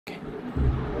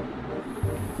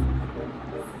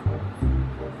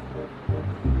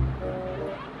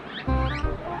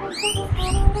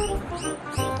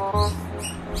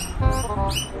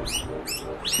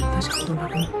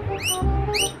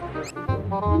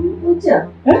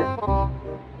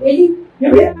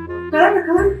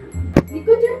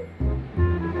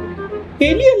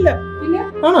എലിയല്ല.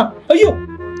 ആണോ? അയ്യോ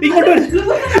ഇങ്ങോട്ട്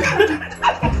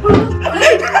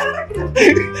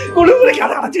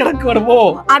അടച്ചു കിടക്കുവാണ്. പോ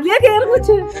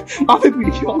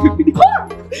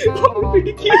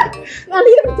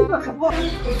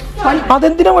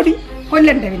അതെന്തിനാ മടി?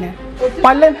 കൊല്ലണ്ടേ പിന്നെ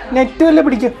പല്ല നെറ്റ് വല്ല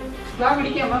പിടിക്കും.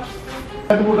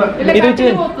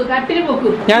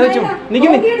 ഞാൻ വെച്ചു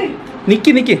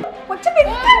നിക്ക് നിക്ക്.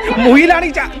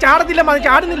 മുയിലാണെങ്കിൽ ചാടത്തില്ല,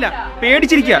 ചാടുന്നില്ല,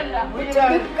 പേടിച്ചിരിക്കുക.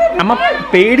 അമ്മ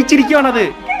പേടിച്ചിരിക്കുവാണത്.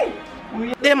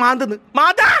 മാന്തെന്ന്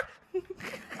മാതാ.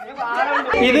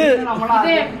 ഇത്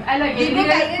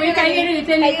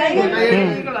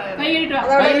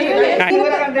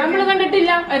നമ്മള്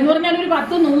കണ്ടിട്ടില്ല എന്ന് പറഞ്ഞാൽ ഒരു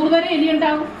 10-100 തരം എലി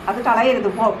ഉണ്ടാവും. അത് കളയരുത്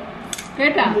പോ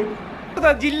കേട്ടാ.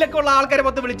 ജില്ലക്കുള്ള ആൾക്കാരെ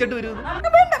മൊത്തം വിളിച്ചിട്ട് വരും.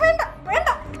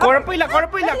 കുഴപ്പമില്ല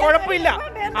കുഴപ്പമില്ല കുഴപ്പമില്ല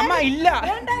അമ്മ, ഇല്ല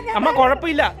അമ്മ,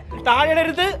 കുഴപ്പമില്ല, താഴെ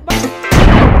ഇടരുത്.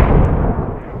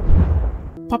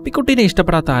 പപ്പിക്കുട്ടീനെ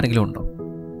ഇഷ്ടപ്പെടാത്ത ആരെങ്കിലും ഉണ്ടോ?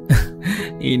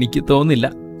 എനിക്ക് തോന്നില്ല.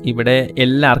 ഇവിടെ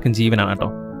എല്ലാവർക്കും ജീവനാണ് കേട്ടോ.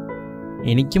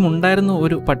 എനിക്കും ഉണ്ടായിരുന്നു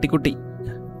ഒരു പട്ടിക്കുട്ടി.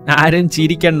 ആരും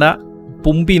ചിരിക്കണ്ട,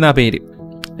 പുമ്പി എന്നാ പേര്.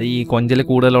 ഈ കൊഞ്ചൽ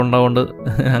കൂടുതലുള്ളതുകൊണ്ട്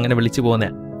അങ്ങനെ വിളിച്ചു പോന്നെ.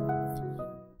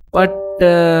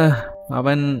 ബട്ട്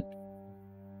അവൻ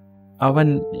അവൻ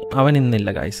അവൻ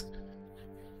ഇന്നില്ല ഗൈസ്.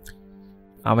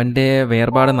 അവൻ്റെ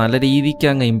വേർപാട് നല്ല രീതിക്ക്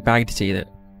അങ്ങ് ഇമ്പാക്റ്റ് ചെയ്ത്.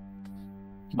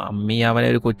 മമ്മി അവനെ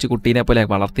ഒരു കൊച്ചു കുട്ടീനെ പോലെ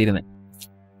വളർത്തിയിരുന്നത്,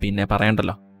 പിന്നെ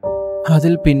പറയണ്ടല്ലോ.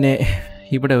 അതിൽ പിന്നെ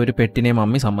ഇവിടെ ഒരു പെട്ടിനെ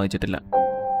മമ്മി സമ്മതിച്ചിട്ടില്ല.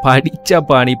 പഠിച്ച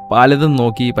പണി പലതും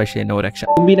നോക്കി, പക്ഷേ എന്നോ രക്ഷ.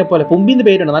 പുമ്പിനെ പോലെ, പുമ്പിന്ന്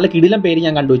പേരുണ്ട്, നല്ല കിടിലം പേര്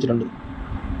ഞാൻ കണ്ടുവച്ചിട്ടുണ്ട്.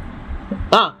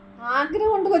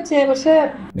 ആഗ്രഹമുണ്ട് കൊച്ചേ. പക്ഷേ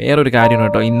വേറൊരു കാര്യം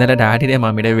കേട്ടോ, ഇന്നലെ ഡാഡിയുടെ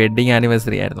മമ്മിയുടെ വെഡിങ്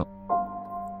ആനിവേഴ്സറി ആയിരുന്നു.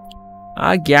 ആ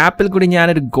ഗ്യാപ്പിൽ കൂടി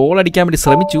ഞാനൊരു ഗോൾ അടിക്കാൻ വേണ്ടി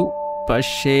ശ്രമിച്ചു,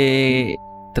 പക്ഷേ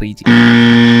 3G.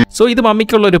 സോ ഇത്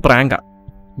മമ്മിക്കുള്ള ഒരു പ്രാങ്കാ.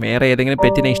 വേറെ ഏതെങ്കിലും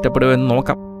പെറ്റിനെ ഇഷ്ടപ്പെടുമോ എന്ന്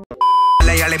നോക്കാം.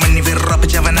 മലയാളി മണ്ണി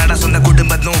വിറപ്പിച്ചവനാട സ്വന്തം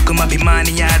കുടുംബം നോക്കും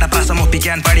അഭിമാനിയാട പാസം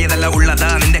ഒപ്പിക്കാൻ പണിയതല്ല ഉള്ളതാ.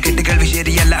 നിന്റെ കെട്ടുകൾ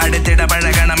ശരിയല്ല, അടുത്തിട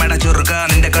പഴകണമട ചുറുക.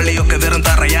 നിന്റെ കളിയൊക്കെ വെറും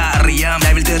തറയാ, അറിയാം.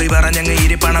 ലൈവിൽ തെറി പറഞ്ഞങ്ങ്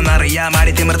ഇരിപ്പണമെന്നറിയാം.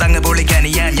 ആടി തിമിർത്തങ്ങ്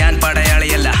പൊളിക്കാനിയാ. ഞാൻ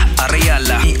പടയാളിയല്ല,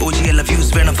 അറിയാല്ല. ഈ ഓജിയല്ല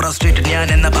ഫ്യൂസ് വേണം, ഫ്രസ്ട്രേറ്റഡ് ഞാൻ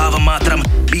എന്ന ഭാവം മാത്രം.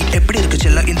 ബീറ്റ് എപ്പിടി ഇருக்கு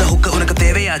ചെല്ല, இந்த ഹുക്ക് ഉനക്ക്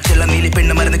തേവയാ ചെല്ല. നീലി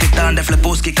പെണ്ണ് മരുന്ന് കിട്ടാണ്ട്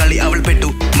ഫ്ലിപ്പോസ്കി കളി അവൾ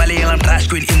പെട്ടു. മലയാളം ട്രാഷ്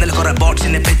ക്വീൻ ഇന്നലെ കുറെ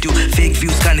ബോട്ട്സിനെ പെറ്റു. ഫേക്ക്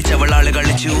വ്യൂസ് കാണിച്ചവൾ ആള്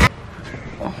കളിച്ചു.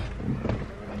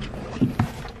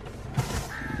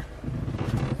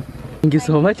 Thank you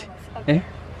so much.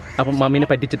 അപ്പം മമ്മീനെ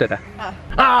പറ്റിച്ചിട്ടാ.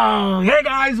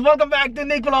 Welcome back to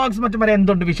Nick vlogs. മറ്റും വരെ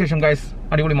എന്തുണ്ട് വിശേഷം ഗൈസ്?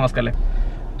 അടിപൊളി മാസ്ക് അല്ലേ?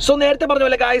 സോ നേരത്തെ പറഞ്ഞ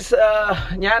പോലെ ഗൈസ്,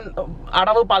 ഞാൻ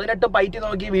അടവ് 18 പൈറ്റി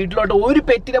നോക്കി വീട്ടിലോട്ട് ഒരു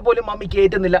പെറ്റിനെ പോലും മമ്മി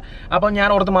കയറ്റുന്നില്ല. അപ്പം ഞാൻ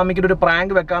ഓർത്ത് മമ്മിക്ക് ഒരു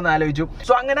പ്രാങ്ക് വെക്കാമെന്ന് ആലോചിച്ചു.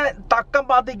 സോ അങ്ങനെ തക്കം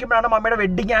പാത്തിക്കുമ്പോഴാണ് മമ്മിയുടെ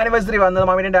വെഡിങ് ആനിവേഴ്സറി വന്നത്,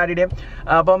 മമ്മിയുടെ ഡാഡിയുടെയും.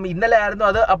 അപ്പം ഇന്നലെ ആയിരുന്നു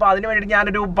അത്. അപ്പം അതിന് വേണ്ടിയിട്ട്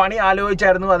ഞാനൊരു പണി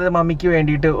ആലോചിച്ചായിരുന്നു. അത് മമ്മിക്ക്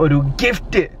വേണ്ടിയിട്ട് ഒരു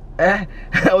ഗിഫ്റ്റ്,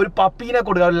 ഒരു പപ്പീനെ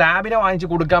കൊടുക്കാം, ഒരു ലാബിനെ വാങ്ങിച്ച്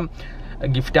കൊടുക്കാം.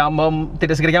 ഗിഫ്റ്റ് ആകുമ്പം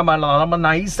തിരസ്കരിക്കാൻ പാടില്ല. അതാകുമ്പോൾ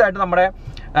നൈസായിട്ട് നമ്മുടെ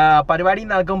പരിപാടി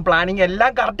നടക്കും, പ്ലാനിങ്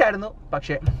എല്ലാം കറക്റ്റായിരുന്നു.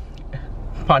 പക്ഷേ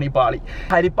പണി പാളി.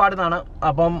 ഹരിപ്പാട് നിന്നാണ്.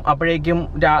 അപ്പം അപ്പോഴേക്കും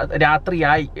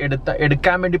രാത്രിയായി.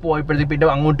 എടുക്കാൻ വേണ്ടി പോയപ്പോഴത്തേക്ക്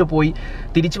പിന്നെ അങ്ങോട്ട് പോയി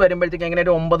തിരിച്ച് വരുമ്പോഴത്തേക്ക് എങ്ങനെ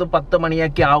ഒരു 9-10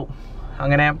 മണിയൊക്കെ ആവും.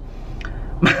 അങ്ങനെ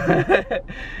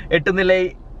എട്ടുന്നില്ലേ.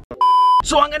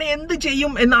 സോ അങ്ങനെ എന്ത്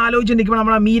ചെയ്യും എന്ന് ആലോചിച്ചിരിക്കുമ്പോൾ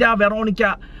നമ്മളെ മീര വെറോണിക്ക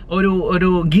ഒരു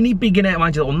ഗിനി പിഗിനെ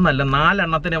വാങ്ങിച്ചത്. 1 അല്ല 4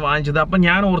 എണ്ണത്തിനെ വാങ്ങിച്ചത്. അപ്പം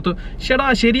ഞാൻ ഓർത്തു,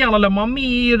 ശരിയാണല്ലോ, മമ്മി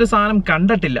ഈ ഒരു സാധനം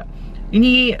കണ്ടിട്ടില്ല.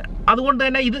 ഇനി അതുകൊണ്ട്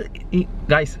തന്നെ ഇത്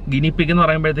ഗൈസ്, ഗിനി പിഗ് എന്ന്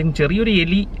പറയുമ്പോഴത്തേക്കും ചെറിയൊരു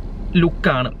എലി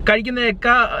ലുക്കാണ്.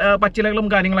 കഴിക്കുന്നതൊക്കെ പച്ചിലകളും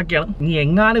കാര്യങ്ങളൊക്കെയാണ്. ഇനി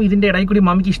എങ്ങാനും ഇതിൻ്റെ ഇടയിൽ കൂടി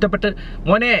മമ്മിക്ക് ഇഷ്ടപ്പെട്ട്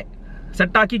മോനെ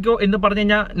സെറ്റാക്കിക്കോ എന്ന് പറഞ്ഞു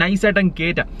കഴിഞ്ഞാൽ നൈസായിട്ട് അങ്ങ്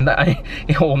കയറ്റാം.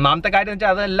 ഒന്നാമത്തെ കാര്യം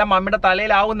വെച്ചാൽ അതെല്ലാം മമ്മിയുടെ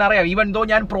തലയിലാവുമെന്നറിയാം. ഈവൻ ദോ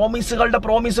ഞാൻ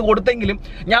പ്രോമിസ് കൊടുത്തെങ്കിലും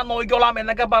ഞാൻ നോക്കിക്കോളാം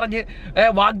എന്നൊക്കെ പറഞ്ഞ്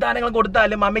വാഗ്ദാനങ്ങൾ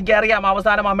കൊടുത്താലും മമ്മിക്ക് അറിയാം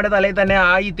അവസാനം മമ്മിയുടെ തലയിൽ തന്നെ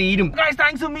ആയി തീരും.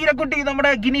 താങ്ക്സ് മീരക്കുട്ടി.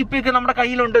 നമ്മുടെ ഗിനി പിഗ് നമ്മുടെ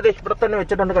കയ്യിലുണ്ട്, ഇവിടെ തന്നെ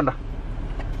വെച്ചിട്ടുണ്ട്. കണ്ട,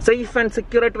 സേഫ് ആൻഡ്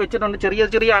സെക്യൂർ ആയിട്ട് വെച്ചിട്ടുണ്ട്.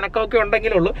 ചെറിയ അനക്കമൊക്കെ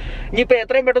ഉണ്ടെങ്കിലുള്ളൂ. ഇനിയിപ്പോൾ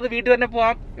എത്രയും പെട്ടെന്ന് വീട്ടിൽ തന്നെ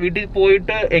പോവാം. വീട്ടിൽ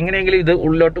പോയിട്ട് എങ്ങനെയെങ്കിലും ഇത്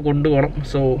ഉള്ളിലോട്ട് കൊണ്ടുപോകണം.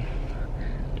 So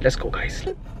let's go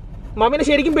guys. മമ്മിനെ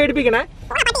ശരിക്കും പേടിപ്പിക്കണേ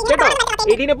കേട്ടോ,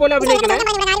 എലീനെ പോലെ അഭിനയിക്കണേ.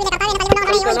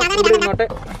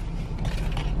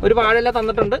 ഒരു വാഴയില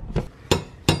തന്നിട്ടുണ്ട്.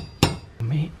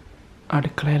 മമ്മി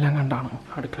അടുക്കളയെല്ലാം കണ്ടാണോ?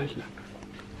 അടുക്കളയില്ല,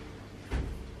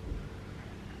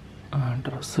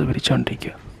 ഡ്രസ്സ്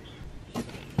വിരിച്ചോണ്ടിരിക്കുക.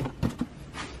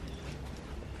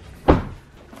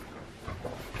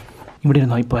 ഇവിടെ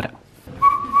ഇരുന്നോ, ഇപ്പോൾ വരാം.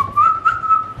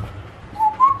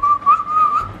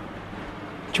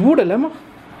 ചൂടല്ലേ അമ്മ?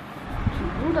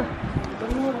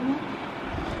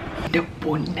 എൻ്റെ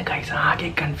പൊന്ന് കൈസ് ആകെ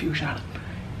കൺഫ്യൂഷനാണ്.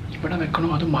 ഇവിടെ വെക്കണോ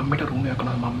അത് മമ്മിയുടെ റൂമിൽ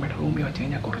വെക്കണോ? മമ്മിയുടെ റൂമിൽ വെച്ച്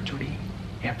കഴിഞ്ഞാൽ കുറച്ചുകൂടി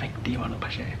എഫക്റ്റീവാണ്.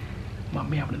 പക്ഷേ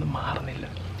മമ്മി അവിടെ നിന്ന് മാറുന്നില്ല.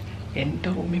 എൻ്റെ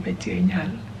റൂമിൽ വെച്ച് കഴിഞ്ഞാൽ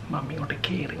മമ്മി ഇങ്ങോട്ട്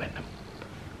കയറി വരണം.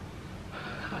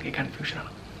 ആകെ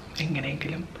കൺഫ്യൂഷനാണ്.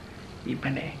 എങ്ങനെയെങ്കിലും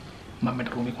ഇവനെ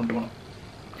മമ്മിയുടെ റൂമിൽ കൊണ്ടുപോകണം.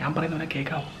 ഞാൻ പറയുന്നവനെ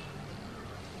കേൾക്കാവോ?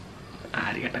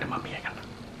 ആര് കേട്ടാലും മമ്മി കേൾക്കണ്ട.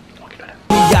 നോക്കിട്ട്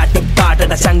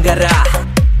വരാം. ശങ്കര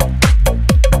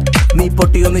നീ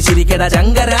പൊട്ടിയൊന്ന് ചിരിക്കടാ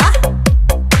ശങ്കര,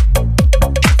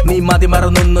 നീ മതി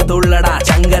മറന്നൊന്ന് തുള്ളടാ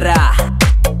ശങ്കര,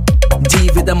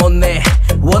 ജീവിതം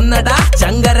ഒന്നടാ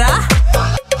ശങ്കര,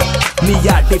 നീ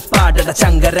ആട്ടിപ്പാടട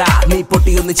ശങ്കര, നീ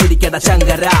പൊട്ടിയൊന്ന് ചിരിക്കട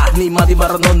ശങ്കര, നീ മതി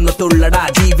മറന്നൊന്ന് തുള്ളടാ,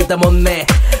 ജീവിതം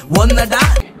ഒന്നടാ.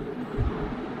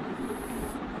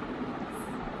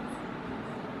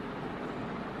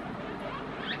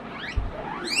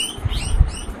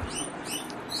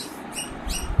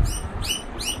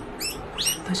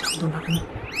 ശബ്ദം ഉണ്ടാക്കുന്നു.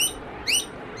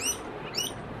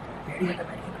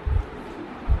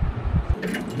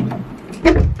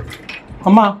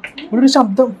 അമ്മ ഇവിടെ ഒരു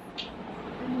ശബ്ദം.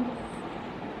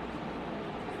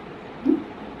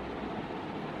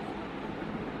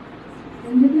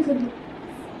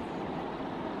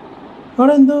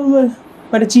 അവിടെ എന്തോ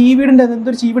മറ്റേ ചീവീടിന്റെ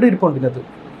എന്തൊരു ചീവീട് ഇരിപ്പുണ്ട് ഇതിനകത്ത്.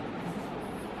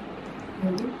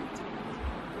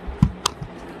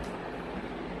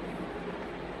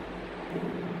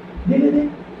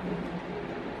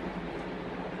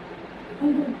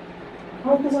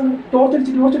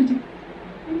 ടോർച്ചടിച്ച്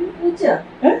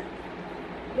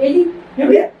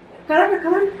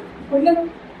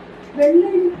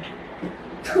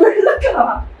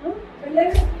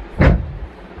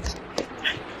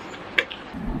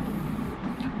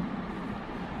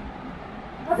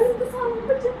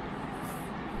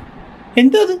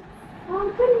എന്താ അത്?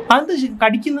 അത്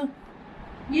കടിക്കുന്ന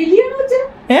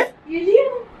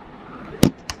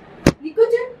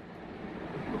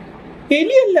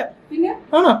എലിയല്ല.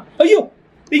 ആണോ? അയ്യോ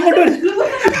ഇങ്ങോട്ട്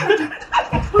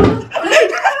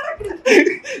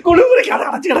കുളിമുറിക്കാതെ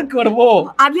അടച്ചു കിടക്കുവാണ്. പോ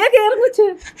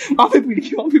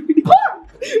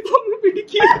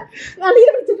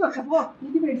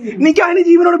എനിക്ക് അതിന്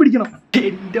ജീവനോട് പിടിക്കണം.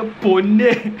 എന്റെ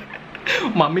പൊന്നെ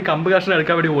മമ്മി കമ്പ് കഷ്ണം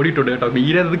എടുക്കാൻ വേണ്ടി ഓടിയിട്ടുണ്ട് കേട്ടോ.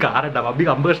 മീരത് കാറട്ടാ. മമ്മി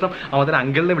കമ്പ് കഷ്ണം അവൻ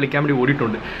അങ്കിളിനെ വിളിക്കാൻ വേണ്ടി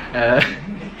ഓടിയിട്ടുണ്ട്.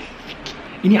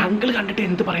 ഇനി അങ്കിൾ കണ്ടിട്ട്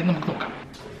എന്ത് പറയും നമുക്ക് നോക്കാം.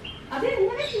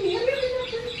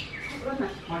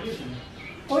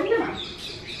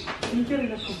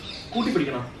 കൂട്ടി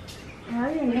പിടിക്കണം.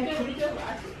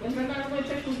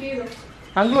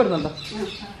 അങ്കിൾ വരുന്നുണ്ടോ?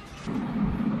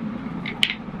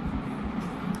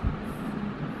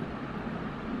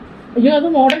 അയ്യോ അത്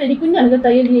മോഡൽ എനിക്കുഞ്ഞാണ് കേട്ടോ.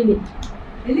 എലിയല്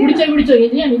പിടിച്ചോ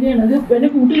എലിയാണ്. എലിയാണ് ഇത് എന്നെ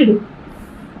കൂട്ടിലിടും.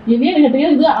 എലിയാണ് കേട്ടോ.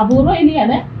 ഇത് അപൂർവ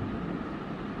എലിയാണ്.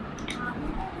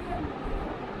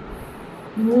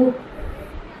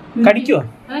 കടിക്കുവോ?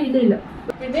 ഇല്ല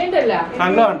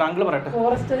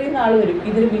ഫോറസ്റ്ററിൽ നിന്ന് ആള് വരും.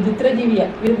 ഇതൊരു വിചിത്ര ജീവിയാ.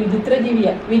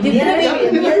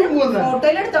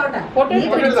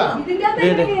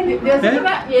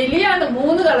 എലിയാണ്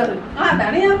 3 കളറ്.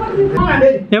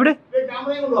 എവിടെ?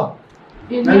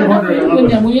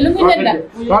 മുയലും കുഞ്ഞല്ല.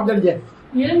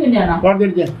 മുയലും കുഞ്ഞാണോ?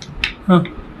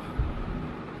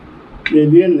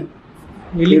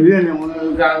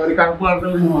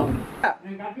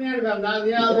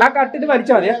 ആ കട്ടിട്ട്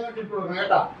വലിച്ചാ മതിയാ.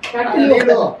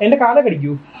 എന്റെ കാല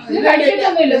കടിക്കൂ.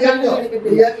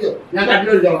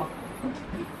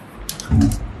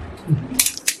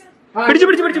 പിടിച്ചു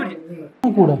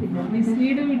കൂടാ.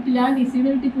 നിസിയുടെ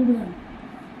വീട്ടിൽ കൂടുകയാണ്.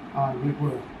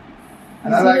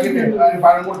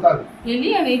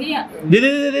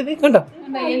 കണ്ടോ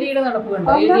എലിയുടെ നടപ്പ്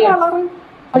കണ്ടോ?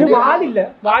 അത് വാലില്ല.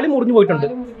 വാല് മുറിഞ്ഞു പോയിട്ടുണ്ട്.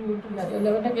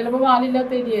 ചിലപ്പോ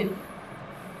വാലില്ലാത്ത എലിയായിരിക്കും.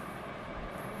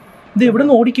 ഇത് എവിടെ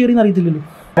നിന്ന് ഓടിക്കേറിന്ന് അറിയത്തില്ലല്ലോ.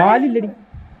 വാലില്ലടി.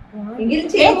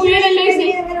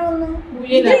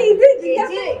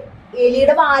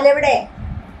 എലിയുടെ വാലെവിടെ?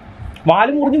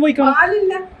 വാല് മുറിഞ്ഞു പോയി.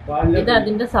 ഇത്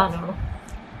അതിന്റെ സാധനമാണോ?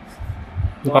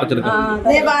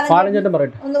 പാലഞ്ചേട്ടൻ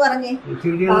പറയട്ടെ. ഒന്ന് പറഞ്ഞേ.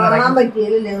 കാണാൻ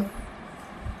പറ്റിയല്ലോ.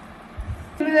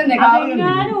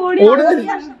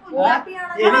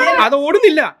 അത്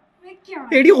ഓടുന്നില്ല.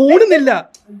 എടി ഓടുന്നില്ല.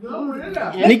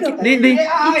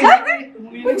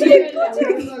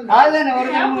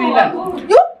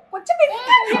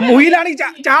 മുയിലാണെങ്കിൽ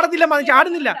ചാടത്തില്ല.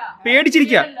 ചാടുന്നില്ല.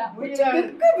 പേടിച്ചിരിക്ക.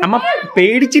 അമ്മ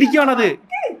പേടിച്ചിരിക്കുവാണത്.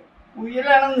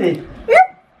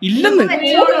 ഇല്ലെന്ന്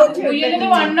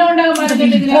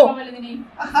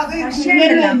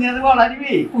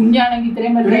കുഞ്ഞാണെങ്കിൽ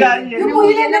ഇത്രയും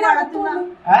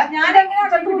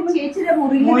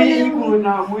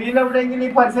മുയിലെവിടെയെങ്കിലും ഈ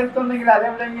പരിസരത്തുണ്ടെങ്കിൽ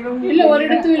അതെവിടെയെങ്കിലും ഇല്ല.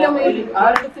 ഒരിടത്തും ഇല്ല.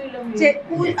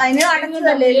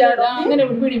 അങ്ങനെ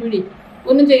പിടി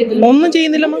ഒന്നും ചെയ്യത്തില്ല. ഒന്നും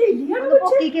ചെയ്യുന്നില്ല.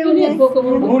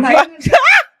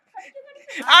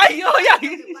 അയ്യോ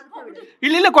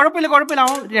ഇല്ലില്ല കുഴപ്പമില്ല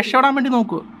അവൻ രക്ഷപ്പെടാൻ വേണ്ടി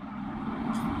നോക്കൂ.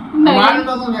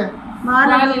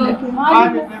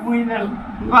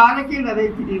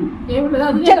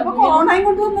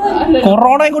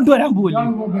 കൊറോണയും കൊണ്ടുവരാൻ പോവില്ല.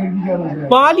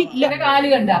 പാലില്ല. കാല്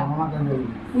കണ്ട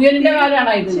മുയലിന്റെ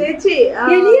കാലാണോ ഇത്? ചേച്ചി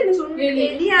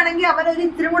എലിയാണെങ്കിൽ അവനൊരു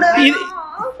ഇത്തിരി കൂടെ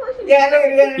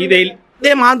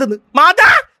ഇതേ മാന്തെന്ന് മാതാ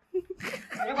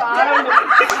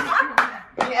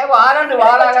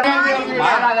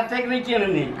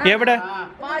എവിടെ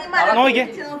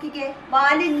നോക്കിക്കേ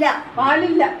പാലില്ല.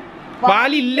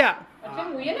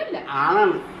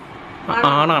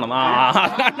 ആണാണ്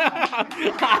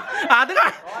അത്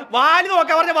വാല്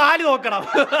നോക്കാൻ പറഞ്ഞ വാല് നോക്കണം.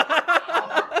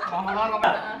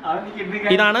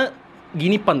 ഇതാണ്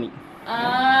ഗിനിപ്പന്നി.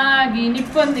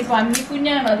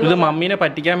 പന്നിക്കുഞ്ഞാണ്. ഇത് മമ്മീനെ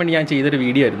പറ്റിക്കാൻ വേണ്ടി ഞാൻ ചെയ്തൊരു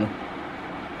വീഡിയോ ആയിരുന്നു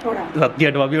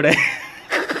സത്യമായിട്ട്. മമ്മിയുടെ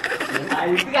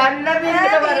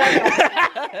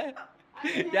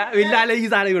ഇല്ലാലെ ഈ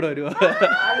സാധനം ഇവിടെ വരുമോ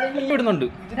ഇവിടുന്നുണ്ട്.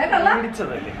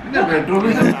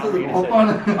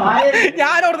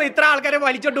 ഞാനോർന്ന് ഇത്ര ആൾക്കാരെ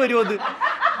വലിച്ചോണ്ട് വരുമോന്ന്.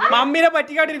 മമ്മീനെ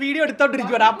പറ്റിക്കാണ്ട് ഒരു വീഡിയോ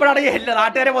എടുത്തോണ്ടിരിക്കുവാണ്. അപ്പോഴാണ് എല്ലാ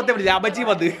നാട്ടുകാരെ മൊത്തം വിളിച്ചത്. അമ്മച്ചി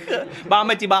വന്ന്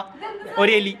ബാമ്മച്ചി ബാ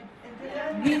ഒരു എലി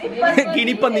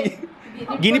ഗിനിപ്പന്നി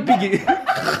ഗിനിപ്പിക്ക്.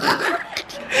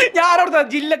 ഞാനോർത്ത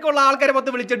ജില്ലൊക്കെ ഉള്ള ആൾക്കാരെ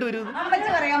മൊത്തം വിളിച്ചിട്ട് വരും.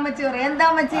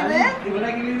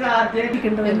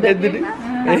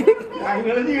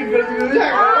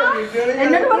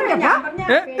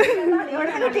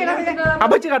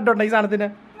 അമ്മച്ചി കണ്ടോണ്ട ഈ സാധനത്തിന്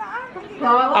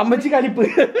അമ്മച്ചി കലിപ്പ്.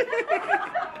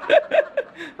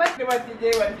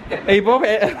 ഇപ്പൊ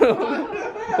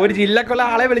ഒരു ജില്ലക്കുള്ള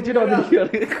ആളെ വിളിച്ചിട്ട്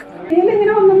വന്നിരിക്കുകയാണ്.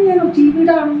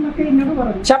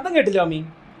 ശബ്ദം കേട്ടില്ല മമ്മി?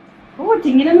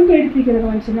 ഇങ്ങനെയൊന്നും പേടിപ്പിക്കരുത്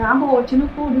മനുഷ്യനെ. ആ ബോച്ചിനെ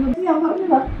ഞാൻ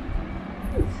പറഞ്ഞതാ.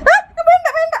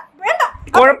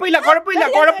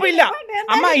 കുഴപ്പമില്ല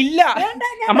അമ്മ ഇല്ല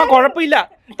അമ്മ കുഴപ്പമില്ല.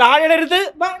 താഴെടരുത്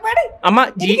അമ്മ.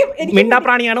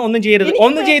 മിണ്ടാപ്രാണിയാണ്. ഒന്നും ചെയ്യരുത്.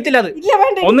 ഒന്നും ചെയ്യത്തില്ല. അത്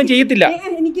ഒന്നും ചെയ്യത്തില്ല.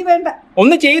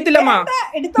 ഒന്നും ചെയ്യത്തില്ല അമ്മ.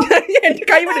 എന്റെ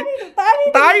കൈവിട്.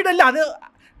 താഴെയിടല്ല. അത്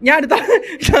ഞാൻ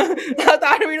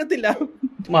താഴെ വീഴത്തില്ല.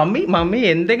 മമ്മി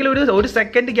എന്തെങ്കിലും ഒരു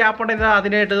സെക്കൻഡ് ഗ്യാപ്പ് ഉണ്ടെങ്കിൽ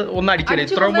അതിനായിട്ട് ഒന്ന് അടിച്ചില്ല.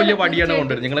 ഇത്രയും വലിയ വടിയാണ്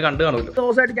കൊണ്ടുവരുന്നത്. നിങ്ങൾ കണ്ടു കാണുമല്ലോ.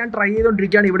 ദിവസമായിട്ട് ഞാൻ ട്രൈ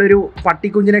ചെയ്തോണ്ടിരിക്കുകയാണ്. ഇവിടെ ഒരു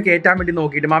പട്ടിക്കുഞ്ഞിനെ കയറ്റാൻ വേണ്ടി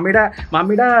നോക്കിയിട്ട് മമ്മിയുടെ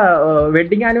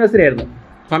വെഡിങ് ആനിവേഴ്സറി ആയിരുന്നു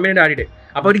മമ്മിയുടെ ഡാഡിയുടെ.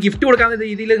 അപ്പൊ ഒരു ഗിഫ്റ്റ് കൊടുക്കാത്ത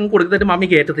രീതിയിൽ കൊടുത്തിട്ട് മമ്മി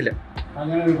കയറ്റത്തില്ല.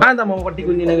 അതെന്താ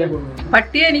പട്ടിക്കുഞ്ഞിനെ?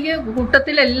 പട്ടിയെ എനിക്ക്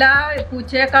കൂട്ടത്തിൽ എല്ലാ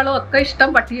പൂച്ചയെക്കാളും ഒക്കെ ഇഷ്ടം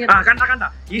പട്ടിയെ. കണ്ട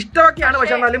ഇഷ്ടമൊക്കെയാണ്.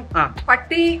 പക്ഷെ എന്നാലും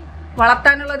പട്ടി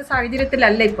വളർത്താനുള്ള ഒരു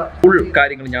സാഹചര്യത്തിലല്ല ഇപ്പൊ. ഫുൾ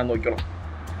കാര്യങ്ങൾ ഞാൻ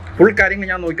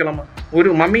നോക്കിക്കോളാം. ഒരു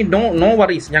മമ്മി നോ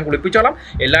വറീസ്. ഞാൻ കുളിപ്പിച്ചോളാം.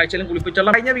 എല്ലാ ആഴ്ചയിലും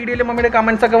കുളിപ്പിച്ചോളാം. കഴിഞ്ഞ വീഡിയോയിൽ മമ്മിയുടെ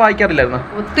കമന്റ്സ് ഒക്കെ വായിക്കാറില്ലായിരുന്നു?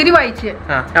 ഒത്തിരി വായിച്ച്.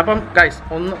 അപ്പം ഗൈസ്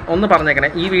ഒന്ന് പറഞ്ഞേക്കണേ.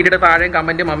 ഈ വീഡിയോയുടെ താഴെയും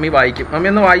കമന്റ് മമ്മി വായിക്കും. മമ്മി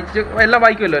ഒന്ന് വായിച്ച് എല്ലാം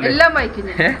വായിക്കുമല്ലോ അല്ലേ? എല്ലാം വായിക്കും.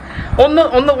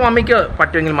 ഒന്ന് മമ്മിക്ക്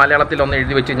പറ്റുമെങ്കിൽ മലയാളത്തിൽ ഒന്ന്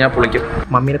എഴുതി വെച്ച് ഞാൻ പൊളിക്കും.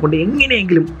 മമ്മീനെ കൊണ്ട്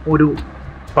എങ്ങനെയെങ്കിലും ഒരു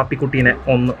പപ്പിക്കുട്ടീനെ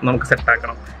ഒന്ന് നമുക്ക്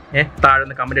സെറ്റാക്കണം. താഴെ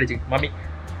ഒന്ന് കമന്റ് അടിച്ച് മമ്മി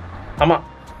അമ്മ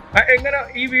എങ്ങനെ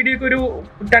ഈ വീഡിയോക്ക് ഒരു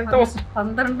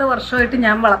 12 വർഷമായിട്ട്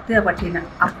ഞാൻ വളർത്തിയ പട്ടീനെ.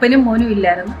 അപ്പനും മോനും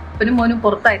ഇല്ലായിരുന്നു. അപ്പനും മോനും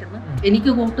പുറത്തായിരുന്നു.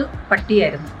 എനിക്ക് കൂട്ട്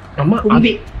പട്ടിയായിരുന്നു.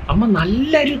 അമ്മ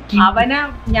നല്ലൊരു അവനെ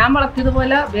ഞാൻ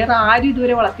വളർത്തിയതുപോലെ വേറെ ആരും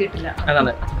ഇതുവരെ വളർത്തിയിട്ടില്ല.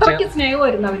 അത്രയ്ക്ക്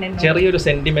സ്നേഹമായിരുന്നു അവനെ. ചെറിയൊരു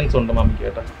സെന്റിമെന്റ്സ് ഉണ്ട് മമ്മിക്ക്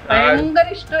കേട്ടോ. ഭയങ്കര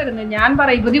ഇഷ്ടമായിരുന്നു. ഞാൻ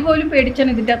പറയും ഇവര് പോലും പേടിച്ചാണ്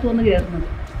ഇതിന്റെ അകത്ത് വന്ന് കയറുന്നത്.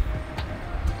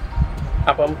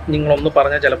 അപ്പം നിങ്ങളൊന്ന്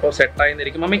പറഞ്ഞാൽ ചിലപ്പോൾ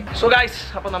സെറ്റായിരിക്കും മമ്മി. സോ ഗൈസ്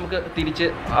അപ്പം നമുക്ക് തിരിച്ച്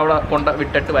അവിടെ കൊണ്ട്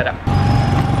വിട്ടിട്ട് വരാം.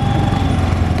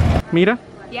 മീര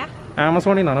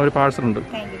ആമസോണിൽ നിന്നാണ് ഒരു പാഴ്സൽ ഉണ്ട്.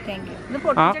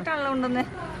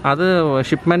 അത്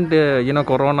ഷിപ്മെന്റ്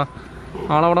കൊറോണ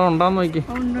ആളവിടെ ഉണ്ടാന്ന് നോക്കി.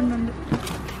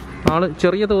 ആള്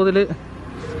ചെറിയ തോതിൽ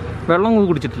വെള്ളം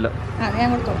കുടിച്ചിട്ടില്ല.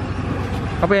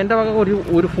 അപ്പൊ എന്റെ വക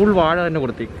ഒരു ഫുൾ വാഴ തന്നെ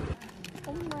കൊടുത്തേക്ക്.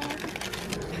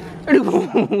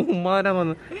 ഉമ്മാരാ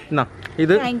വന്ന് എന്നാ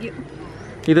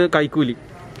ഇത് കൈക്കൂലി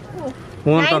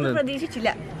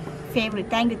 3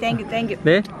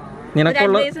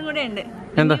 നിനക്കുള്ള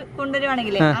എന്താ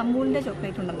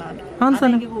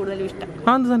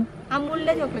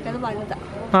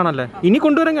ആണല്ലേ? ഇനി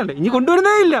കൊണ്ടുവരാങ്ങല്ലേ? ഇനി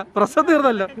കൊണ്ടുവരുന്നേ ഇല്ല. പ്രശ്നം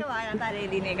തീർന്നല്ലോ.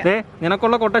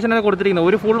 നിനക്കുള്ള കൊട്ടേഷൻ കൊടുത്തിരിക്കുന്നത്.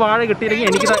 ഒരു ഫുൾ വാഴ കിട്ടിയില്ലെങ്കിൽ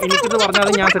എനിക്കിത് പറഞ്ഞാൽ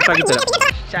ഞാൻ സെറ്റാക്കി തരാം.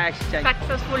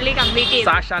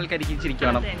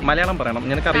 സാക്ഷാത്കരിച്ചിരിക്കുകയാണ്. മലയാളം പറയണം.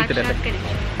 നിനക്കറിയത്തില്ലല്ലേ?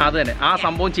 അത് തന്നെ ആ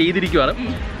സംഭവം ചെയ്തിരിക്കുകയാണ്.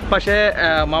 പക്ഷേ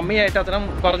മമ്മിയായിട്ട് അത്തരം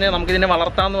പറഞ്ഞ് നമുക്കിതിനെ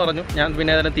വളർത്താന്ന് പറഞ്ഞു. ഞാൻ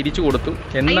പിന്നെ അതിനെ തിരിച്ചു കൊടുത്തു.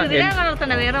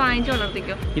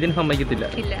 ഇതിന് സമ്മതിക്കത്തില്ല.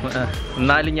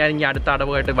 എന്നാലും ഞാൻ ഇനി അടുത്ത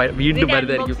അടവായിട്ട് വീണ്ടും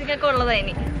വരുന്നതായിരിക്കും.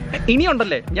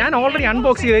 ഇനിയുണ്ടല്ലേ? ഞാൻ ഓൾറെഡി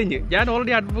അൺബോക്സ് ചെയ്ത്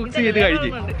കഴിഞ്ഞു.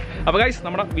 അപ്പൊ ഗൈസ്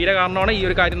നമ്മുടെ വീര കാരണമാണ് ഈ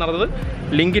ഒരു കാര്യം നടന്നത്.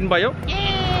 Link in bio.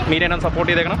 മീരനെ സപ്പോർട്ട്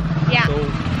ചെയ്തേക്കണം. So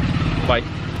by.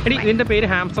 എടി ഇതിന്റെ പേര്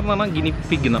ഹാംസ്റ്റർ എന്നാണ് ഗിനി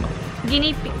പിഗ് എന്നാണ്?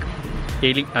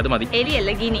 എലി അത് മതി.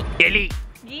 എലിയല്ല ഗിനി. എലി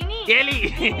ഗിനി. എലി.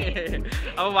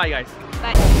 അപ്പോൾ ബൈ ഗൈസ്.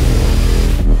 ബൈ.